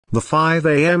The 5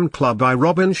 a.m. Club by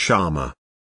Robin Sharma.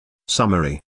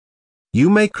 Summary. You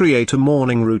may create a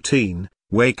morning routine,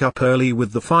 wake up early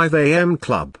with the 5 a.m.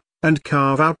 Club, and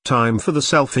carve out time for the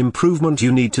self-improvement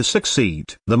you need to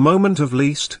succeed. The moment of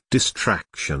least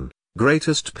distraction,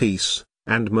 greatest peace,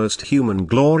 and most human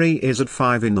glory is at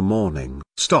 5 in the morning.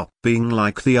 Stop being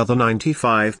like the other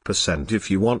 95% if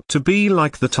you want to be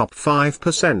like the top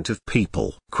 5% of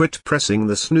people. Quit pressing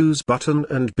the snooze button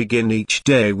and begin each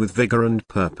day with vigor and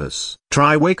purpose.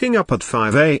 Try waking up at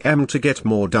 5 a.m. to get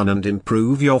more done and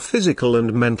improve your physical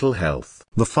and mental health.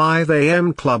 The 5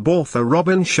 a.m. Club author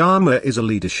Robin Sharma is a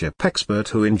leadership expert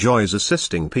who enjoys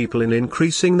assisting people in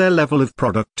increasing their level of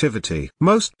productivity.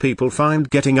 Most people find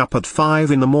getting up at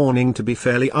 5 in the morning to be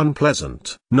fairly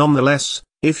unpleasant. Nonetheless,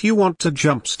 if you want to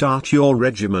jumpstart your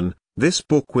regimen, this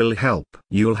book will help.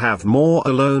 You'll have more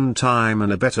alone time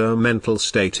and a better mental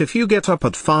state if you get up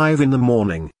at 5 in the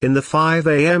morning. In the 5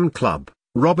 a.m. Club,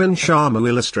 Robin Sharma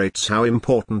illustrates how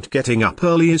important getting up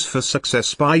early is for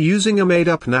success by using a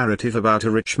made-up narrative about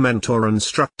a rich mentor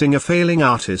instructing a failing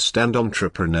artist and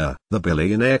entrepreneur. The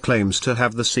billionaire claims to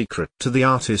have the secret to the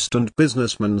artist and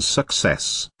businessman's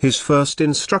success. His first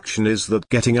instruction is that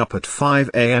getting up at 5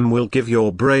 a.m. will give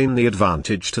your brain the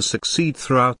advantage to succeed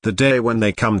throughout the day when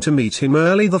they come to meet him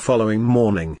early the following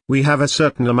morning. We have a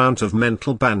certain amount of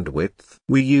mental bandwidth.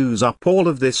 We use up all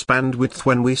of this bandwidth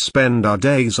when we spend our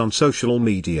days on social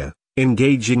media,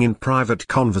 engaging in private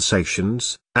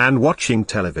conversations, and watching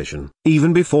television.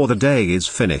 Even before the day is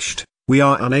finished, we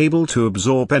are unable to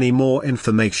absorb any more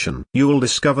information. You will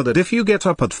discover that if you get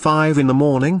up at 5 in the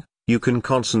morning, you can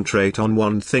concentrate on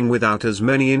one thing without as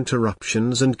many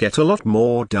interruptions and get a lot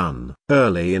more done.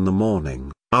 Early in the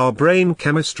morning, our brain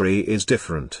chemistry is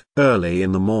different. Early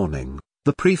in the morning,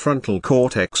 the prefrontal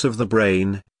cortex of the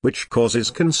brain, which causes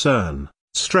concern,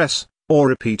 stress, or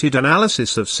repeated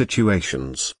analysis of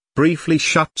situations, briefly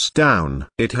shuts down.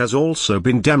 It has also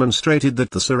been demonstrated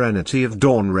that the serenity of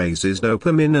dawn raises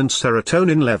dopamine and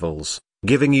serotonin levels,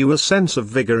 giving you a sense of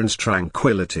vigor and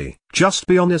tranquility. Just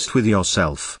be honest with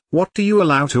yourself. What do you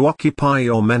allow to occupy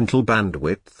your mental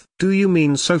bandwidth? Do you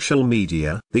mean social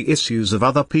media, the issues of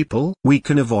other people? We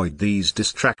can avoid these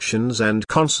distractions and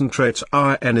concentrate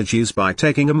our energies by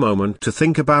taking a moment to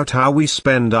think about how we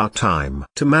spend our time.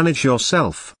 To manage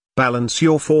yourself, balance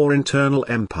your 4 internal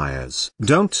empires.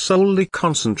 Don't solely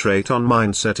concentrate on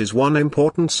mindset is one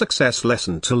important success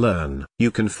lesson to learn.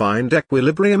 You can find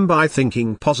equilibrium by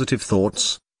thinking positive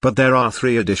thoughts, but there are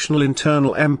 3 additional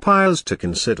internal empires to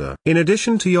consider. In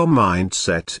addition to your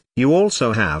mindset, you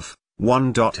also have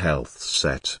 1. Health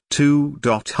set, 2.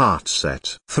 Heart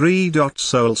set, 3.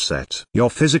 Soul set. Your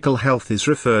physical health is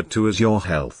referred to as your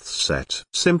health set.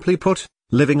 Simply put,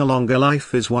 living a longer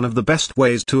life is one of the best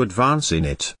ways to advance in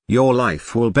it. Your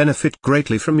life will benefit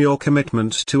greatly from your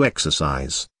commitment to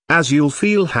exercise, as you'll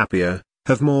feel happier,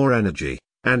 have more energy,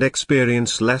 and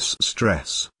experience less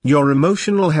stress. Your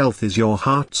emotional health is your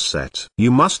heart set. You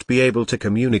must be able to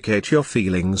communicate your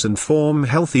feelings and form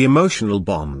healthy emotional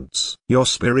bonds. Your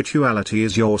spirituality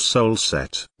is your soul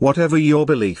set. Whatever your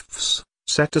beliefs,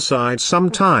 set aside some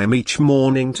time each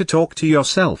morning to talk to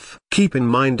yourself. Keep in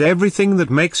mind everything that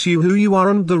makes you who you are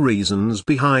and the reasons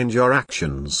behind your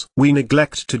actions. We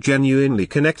neglect to genuinely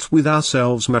connect with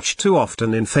ourselves much too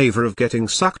often in favor of getting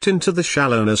sucked into the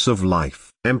shallowness of life.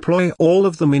 Employ all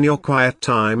of them in your quiet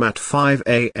time at 5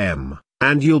 a.m.,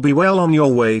 and you'll be well on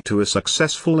your way to a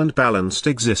successful and balanced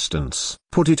existence.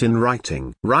 Put it in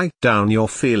writing. Write down your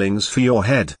feelings for your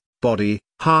head, body,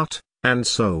 heart, and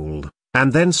soul,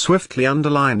 and then swiftly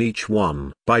underline each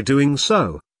one. By doing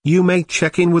so, you may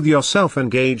check in with yourself and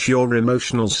gauge your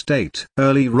emotional state.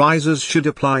 Early risers should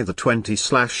apply the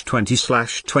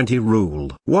 20/20/20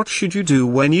 rule. What should you do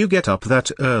when you get up that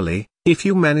early? If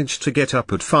you manage to get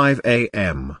up at 5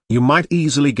 a.m., you might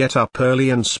easily get up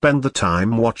early and spend the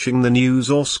time watching the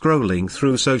news or scrolling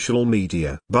through social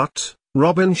media. But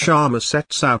Robin Sharma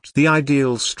sets out the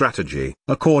ideal strategy.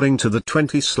 According to the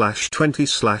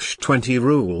 20/20/20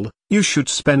 rule, you should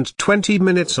spend 20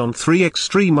 minutes on 3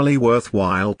 extremely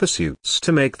worthwhile pursuits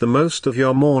to make the most of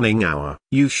your morning hour.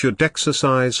 You should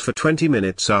exercise for 20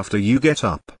 minutes after you get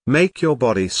up. Make your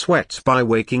body sweat by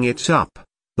waking it up.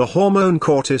 The hormone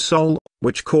cortisol,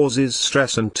 which causes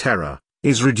stress and terror,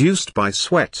 is reduced by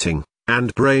sweating,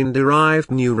 and brain-derived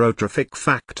neurotrophic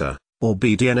factor, or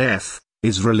BDNF,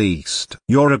 is released.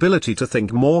 Your ability to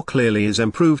think more clearly is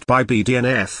improved by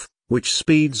BDNF, which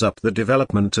speeds up the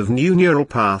development of new neural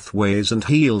pathways and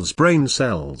heals brain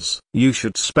cells. You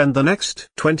should spend the next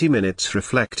 20 minutes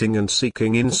reflecting and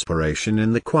seeking inspiration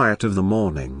in the quiet of the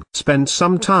morning. Spend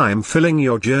some time filling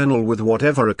your journal with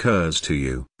whatever occurs to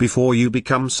you. Before you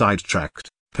become sidetracked,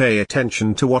 Pay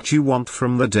attention to what you want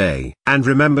from the day. And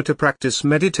remember to practice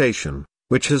meditation,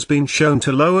 which has been shown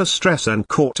to lower stress and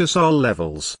cortisol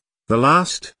levels. The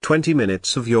last 20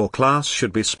 minutes of your class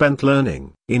should be spent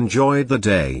learning. Enjoy the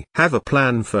day. Have a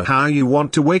plan for how you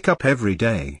want to wake up every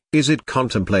day. Is it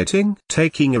contemplating,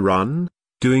 taking a run,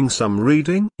 doing some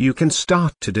reading? You can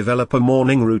start to develop a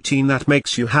morning routine that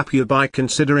makes you happier by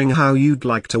considering how you'd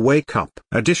like to wake up.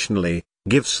 Additionally,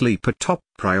 give sleep a top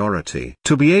priority.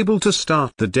 To be able to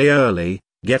start the day early,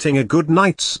 getting a good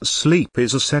night's sleep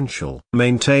is essential.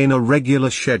 Maintain a regular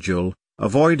schedule,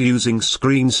 avoid using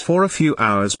screens for a few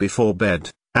hours before bed,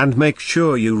 and make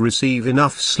sure you receive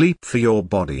enough sleep for your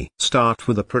body. Start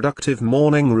with a productive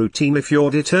morning routine if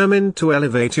you're determined to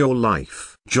elevate your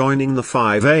life. Joining the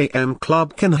 5 a.m.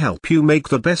 club can help you make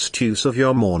the best use of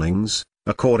your mornings,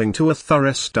 according to a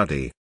thorough study.